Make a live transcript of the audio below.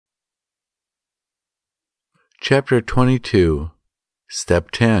Chapter 22,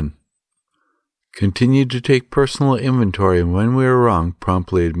 Step 10. Continue to take personal inventory, and when we are wrong,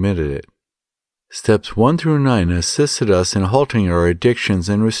 promptly admitted it. Steps 1 through 9 assisted us in halting our addictions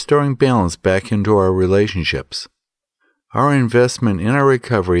and restoring balance back into our relationships. Our investment in our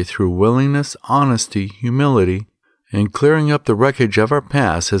recovery through willingness, honesty, humility, and clearing up the wreckage of our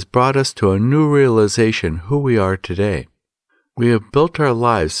past has brought us to a new realization who we are today. We have built our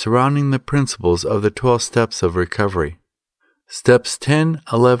lives surrounding the principles of the 12 steps of recovery. Steps 10,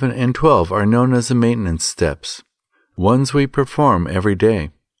 11, and 12 are known as the maintenance steps, ones we perform every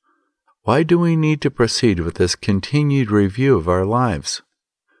day. Why do we need to proceed with this continued review of our lives?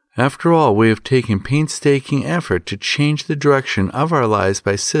 After all, we have taken painstaking effort to change the direction of our lives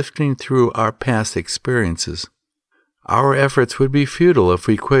by sifting through our past experiences. Our efforts would be futile if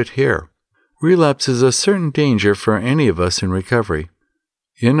we quit here. Relapse is a certain danger for any of us in recovery.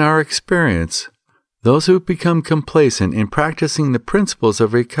 In our experience, those who become complacent in practicing the principles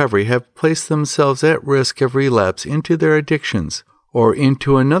of recovery have placed themselves at risk of relapse into their addictions or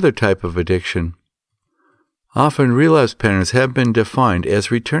into another type of addiction. Often, relapse patterns have been defined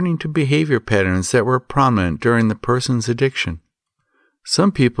as returning to behavior patterns that were prominent during the person's addiction.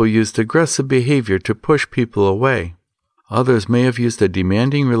 Some people used aggressive behavior to push people away. Others may have used a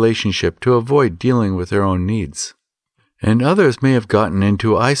demanding relationship to avoid dealing with their own needs. And others may have gotten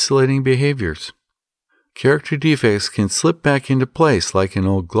into isolating behaviors. Character defects can slip back into place like an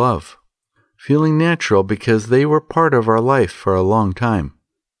old glove, feeling natural because they were part of our life for a long time.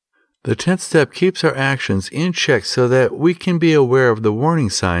 The 10th step keeps our actions in check so that we can be aware of the warning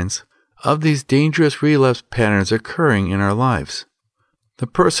signs of these dangerous relapse patterns occurring in our lives. The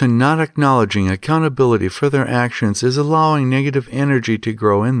person not acknowledging accountability for their actions is allowing negative energy to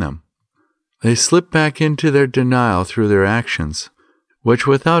grow in them. They slip back into their denial through their actions, which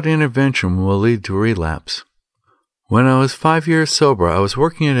without intervention will lead to relapse. When I was 5 years sober, I was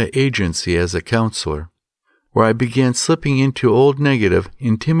working at an agency as a counselor, where I began slipping into old negative,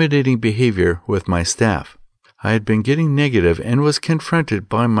 intimidating behavior with my staff. I had been getting negative and was confronted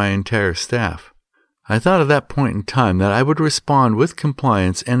by my entire staff. I thought at that point in time that I would respond with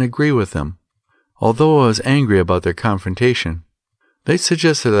compliance and agree with them, although I was angry about their confrontation. They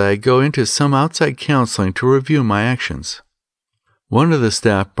suggested that I go into some outside counseling to review my actions. One of the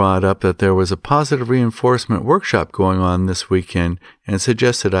staff brought up that there was a positive reinforcement workshop going on this weekend and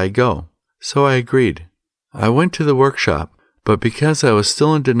suggested I go, so I agreed. I went to the workshop, but because I was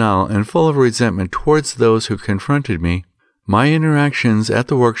still in denial and full of resentment towards those who confronted me, my interactions at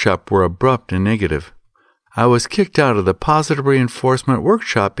the workshop were abrupt and negative. I was kicked out of the positive reinforcement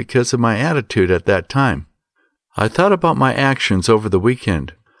workshop because of my attitude at that time. I thought about my actions over the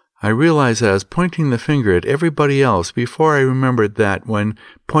weekend. I realized that I was pointing the finger at everybody else before I remembered that when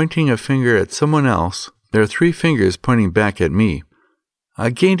pointing a finger at someone else, there are 3 fingers pointing back at me. I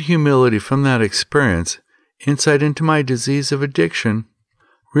gained humility from that experience, insight into my disease of addiction,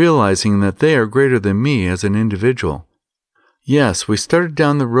 realizing that they are greater than me as an individual. Yes, we started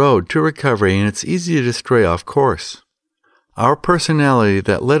down the road to recovery, and it's easy to stray off course. Our personality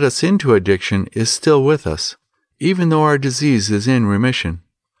that led us into addiction is still with us, even though our disease is in remission.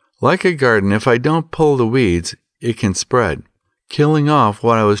 Like a garden, if I don't pull the weeds, it can spread, killing off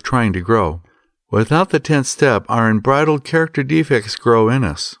what I was trying to grow. Without the 10th step, our unbridled character defects grow in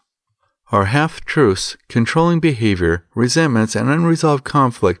us. Our half-truths, controlling behavior, resentments, and unresolved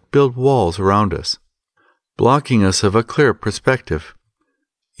conflict build walls around us, blocking us of a clear perspective.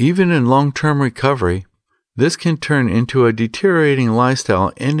 Even in long-term recovery, this can turn into a deteriorating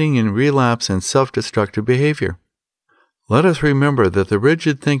lifestyle ending in relapse and self-destructive behavior. Let us remember that the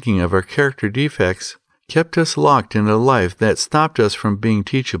rigid thinking of our character defects kept us locked in a life that stopped us from being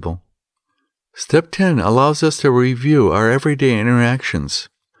teachable. Step 10 allows us to review our everyday interactions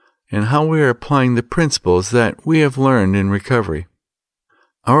and how we are applying the principles that we have learned in recovery.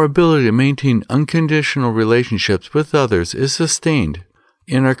 Our ability to maintain unconditional relationships with others is sustained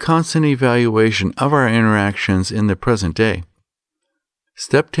in our constant evaluation of our interactions in the present day.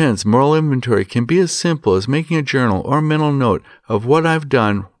 Step 10's moral inventory can be as simple as making a journal or mental note of what I've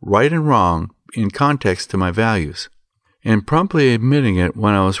done right and wrong in context to my values, and promptly admitting it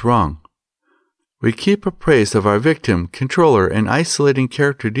when I was wrong. We keep appraised of our victim, controller, and isolating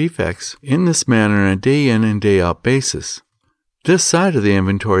character defects in this manner on a day-in and day-out basis. This side of the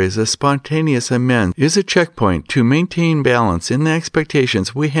inventory is a spontaneous amends, is a checkpoint to maintain balance in the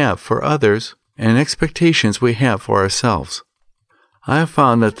expectations we have for others and expectations we have for ourselves. I have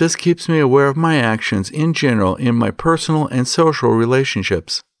found that this keeps me aware of my actions in general in my personal and social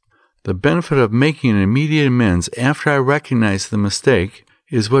relationships. The benefit of making an immediate amends after I recognize the mistake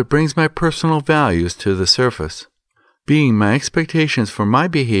is what brings my personal values to the surface, being my expectations for my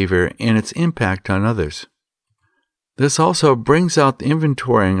behavior and its impact on others. This also brings out the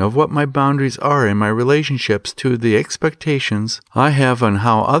inventorying of what my boundaries are in my relationships to the expectations I have on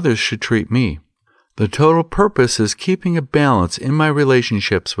how others should treat me. The total purpose is keeping a balance in my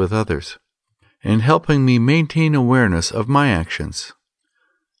relationships with others and helping me maintain awareness of my actions.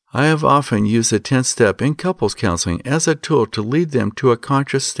 I have often used the 10th step in couples counseling as a tool to lead them to a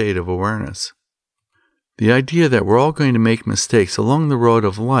conscious state of awareness. The idea that we're all going to make mistakes along the road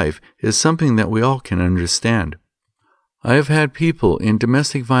of life is something that we all can understand. I have had people in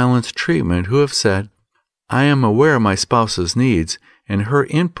domestic violence treatment who have said, "I am aware of my spouse's needs, and her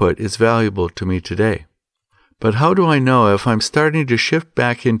input is valuable to me today. But how do I know if I'm starting to shift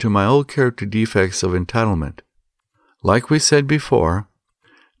back into my old character defects of entitlement?" Like we said before,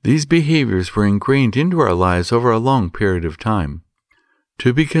 these behaviors were ingrained into our lives over a long period of time.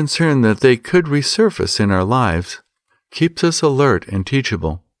 To be concerned that they could resurface in our lives keeps us alert and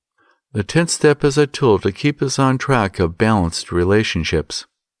teachable. The 10th step is a tool to keep us on track of balanced relationships.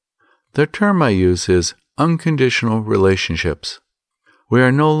 The term I use is unconditional relationships. We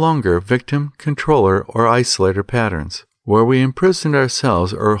are no longer victim, controller, or isolator patterns, where we imprison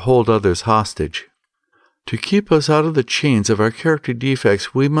ourselves or hold others hostage. To keep us out of the chains of our character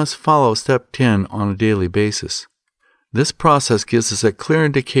defects, we must follow Step 10 on a daily basis. This process gives us a clear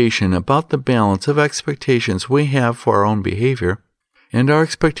indication about the balance of expectations we have for our own behavior and our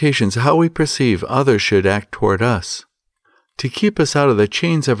expectations how we perceive others should act toward us. To keep us out of the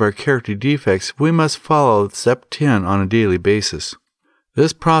chains of our character defects, we must follow Step 10 on a daily basis.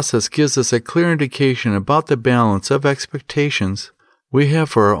 This process gives us a clear indication about the balance of expectations we have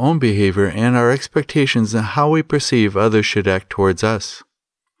for our own behavior and our expectations and how we perceive others should act towards us.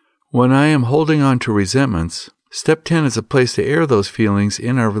 When I am holding on to resentments, Step 10 is a place to air those feelings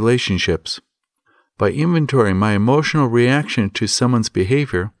in our relationships. By inventorying my emotional reaction to someone's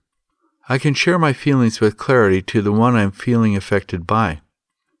behavior, I can share my feelings with clarity to the one I'm feeling affected by.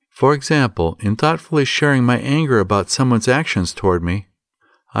 For example, in thoughtfully sharing my anger about someone's actions toward me,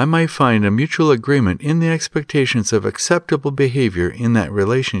 I might find a mutual agreement in the expectations of acceptable behavior in that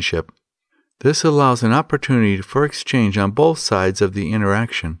relationship. This allows an opportunity for exchange on both sides of the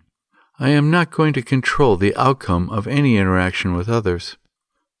interaction. I am not going to control the outcome of any interaction with others,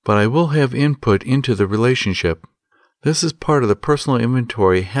 but I will have input into the relationship. This is part of the personal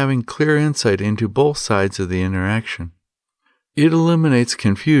inventory, having clear insight into both sides of the interaction. It eliminates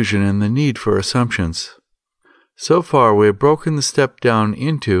confusion and the need for assumptions. So far, we have broken the step down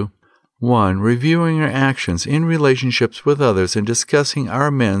into 1. Reviewing our actions in relationships with others and discussing our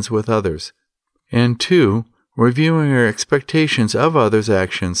amends with others, and 2. Reviewing our expectations of others'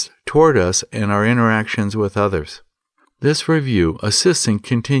 actions toward us and our interactions with others. This review assists in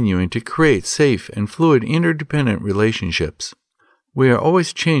continuing to create safe and fluid interdependent relationships. We are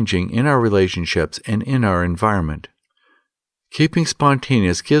always changing in our relationships and in our environment. Keeping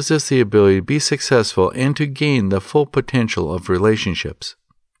spontaneous gives us the ability to be successful and to gain the full potential of relationships.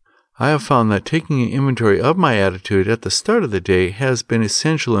 I have found that taking an inventory of my attitude at the start of the day has been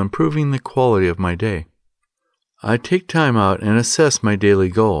essential in improving the quality of my day. I take time out and assess my daily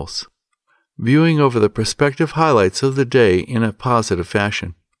goals, viewing over the prospective highlights of the day in a positive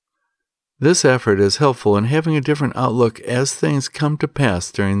fashion. This effort is helpful in having a different outlook as things come to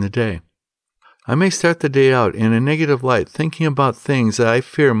pass during the day. I may start the day out in a negative light, thinking about things that I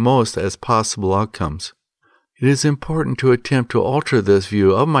fear most as possible outcomes. It is important to attempt to alter this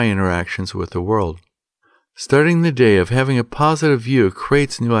view of my interactions with the world. Starting the day of having a positive view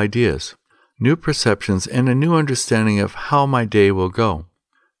creates new ideas, new perceptions, and a new understanding of how my day will go,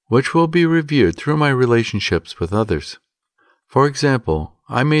 which will be reviewed through my relationships with others. For example,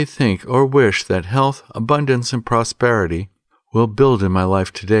 I may think or wish that health, abundance, and prosperity will build in my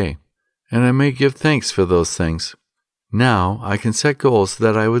life today, and I may give thanks for those things. Now I can set goals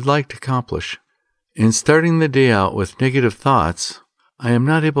that I would like to accomplish. In starting the day out with negative thoughts, I am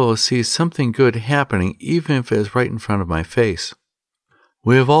not able to see something good happening even if it is right in front of my face.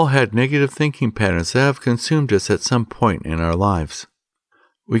 We have all had negative thinking patterns that have consumed us at some point in our lives.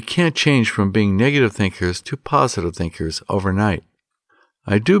 We can't change from being negative thinkers to positive thinkers overnight.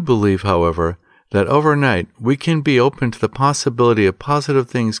 I do believe, however, that overnight we can be open to the possibility of positive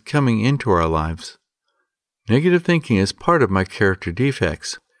things coming into our lives. Negative thinking is part of my character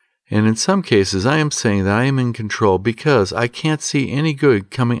defects, and in some cases I am saying that I am in control because I can't see any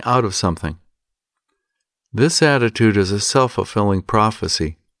good coming out of something. This attitude is a self-fulfilling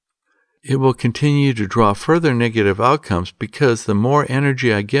prophecy. It will continue to draw further negative outcomes because the more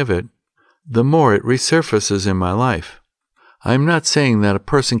energy I give it, the more it resurfaces in my life. I am not saying that a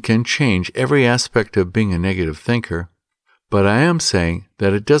person can change every aspect of being a negative thinker, but I am saying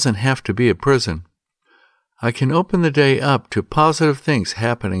that it doesn't have to be a prison. I can open the day up to positive things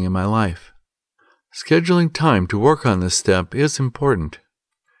happening in my life. Scheduling time to work on this step is important.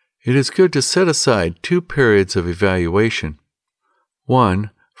 It is good to set aside 2 periods of evaluation. 1,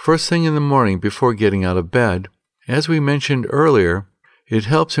 first thing in the morning before getting out of bed. As we mentioned earlier, it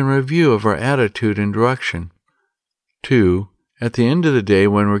helps in review of our attitude and direction. 2, at the end of the day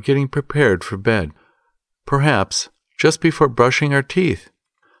when we're getting prepared for bed. Perhaps just before brushing our teeth,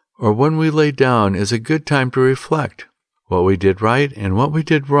 or when we lay down is a good time to reflect what we did right and what we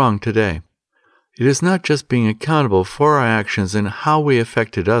did wrong today. It is not just being accountable for our actions and how we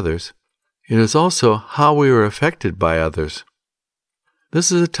affected others. It is also how we were affected by others.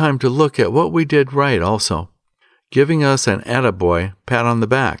 This is a time to look at what we did right also, giving us an attaboy pat on the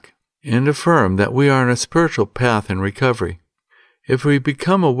back, and affirm that we are on a spiritual path in recovery. If we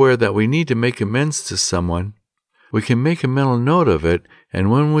become aware that we need to make amends to someone, we can make a mental note of it and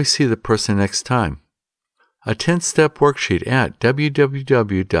when we see the person next time. A 10-step worksheet at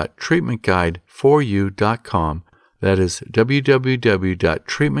www.treatmentguide4u.com, that is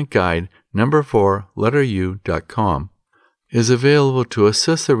www.treatmentguide4u.com, is available to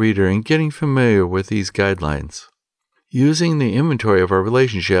assist the reader in getting familiar with these guidelines. Using the inventory of our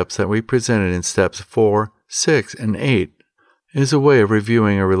relationships that we presented in steps 4, 6, and 8 is a way of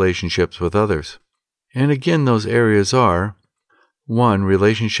reviewing our relationships with others. And again, those areas are 1.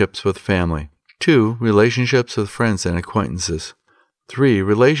 Relationships with family. 2. Relationships with friends and acquaintances. 3.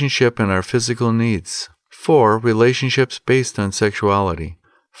 Relationship and our physical needs. 4. Relationships based on sexuality.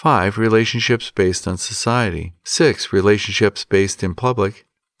 5. Relationships based on society. 6. Relationships based in public.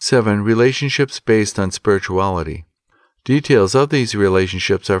 7. Relationships based on spirituality. Details of these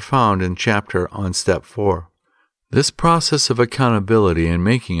relationships are found in chapter on Step 4. This process of accountability and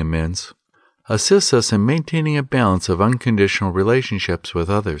making amends assists us in maintaining a balance of unconditional relationships with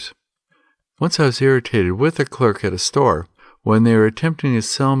others. Once I was irritated with a clerk at a store when they were attempting to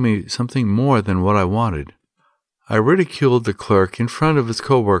sell me something more than what I wanted. I ridiculed the clerk in front of his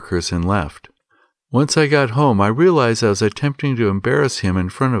coworkers and left. Once I got home, I realized I was attempting to embarrass him in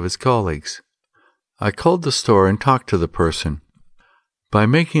front of his colleagues. I called the store and talked to the person. By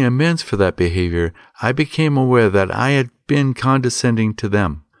making amends for that behavior, I became aware that I had been condescending to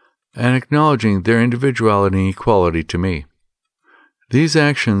them and acknowledging their individuality and equality to me. These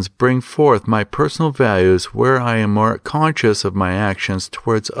actions bring forth my personal values where I am more conscious of my actions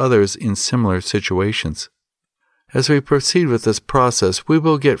towards others in similar situations. As we proceed with this process, we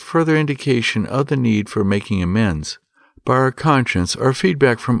will get further indication of the need for making amends by our conscience or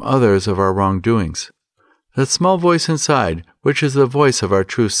feedback from others of our wrongdoings. That small voice inside, which is the voice of our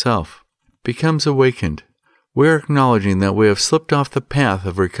true self, becomes awakened. We are acknowledging that we have slipped off the path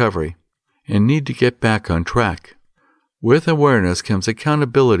of recovery and need to get back on track. With awareness comes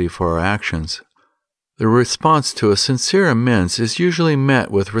accountability for our actions. The response to a sincere amends is usually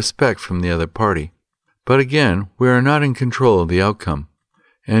met with respect from the other party. But again, we are not in control of the outcome,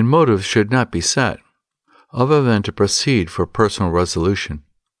 and motives should not be set, other than to proceed for personal resolution.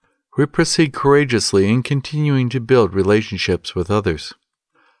 We proceed courageously in continuing to build relationships with others.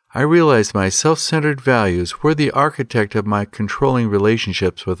 I realized my self-centered values were the architect of my controlling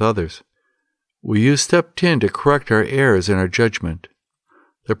relationships with others. We use Step 10 to correct our errors in our judgment.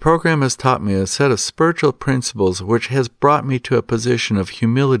 The program has taught me a set of spiritual principles which has brought me to a position of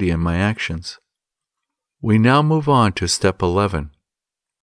humility in my actions. We now move on to Step 11.